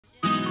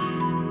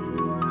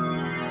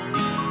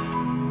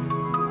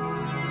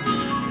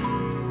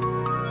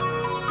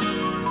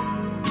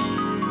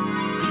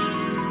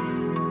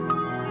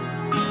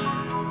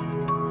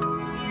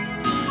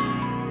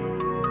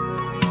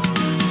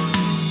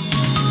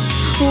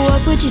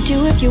What would you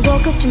do if you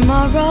woke up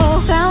tomorrow,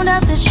 found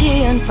out that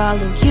she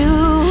unfollowed you?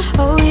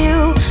 Oh,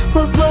 you,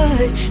 what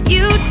would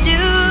you do?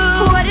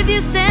 What if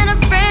you sent a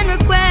friend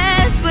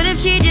request? What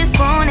if she just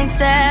won't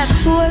accept?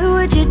 What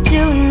would you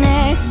do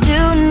next,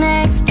 do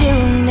next, do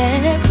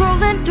next?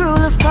 Scrolling through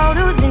the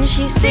photos and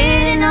she's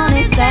sitting on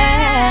his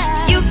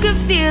lap. You could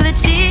feel the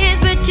tears,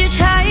 but you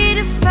try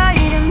to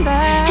fight them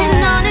back.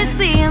 And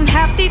honestly, I'm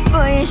happy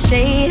for your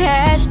shade.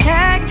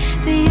 Hashtag,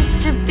 they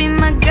used to be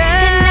my girl.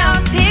 And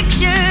now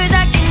pictures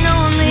I can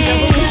only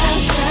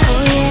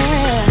oh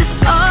yeah, that's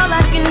all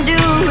I can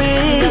do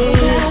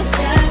is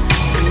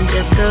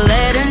just to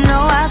let her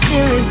know I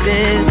still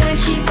exist. When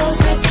she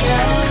posts that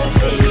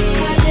selfie,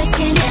 I just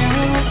can't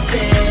help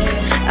it.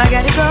 I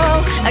gotta go,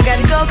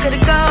 gotta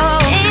go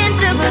and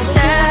double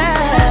tap.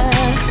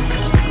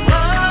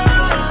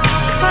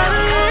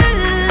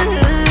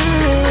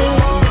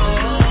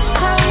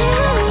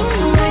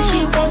 When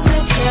she posts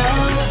that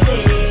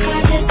selfie, I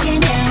just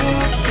can't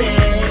help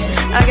it.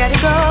 I gotta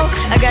go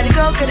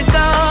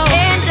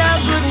and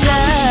double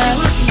tap. What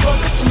would you do if you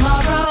woke up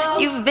tomorrow?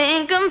 You've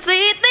been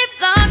completely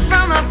blocked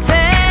from my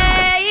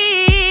page.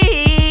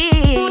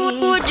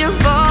 Would you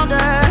fold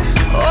her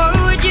or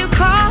would you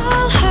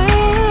call her?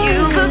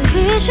 You've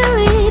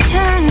officially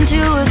turned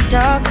to a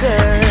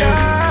stalker.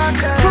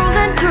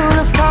 Scrolling through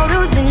the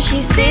photos and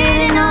she's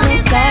sitting on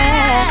his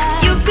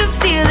lap. You could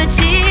feel the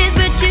tears,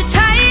 but you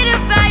try to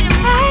fight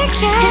them back.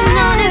 And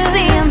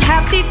honestly, I'm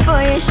happy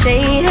for your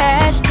shade.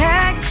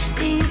 Hashtag,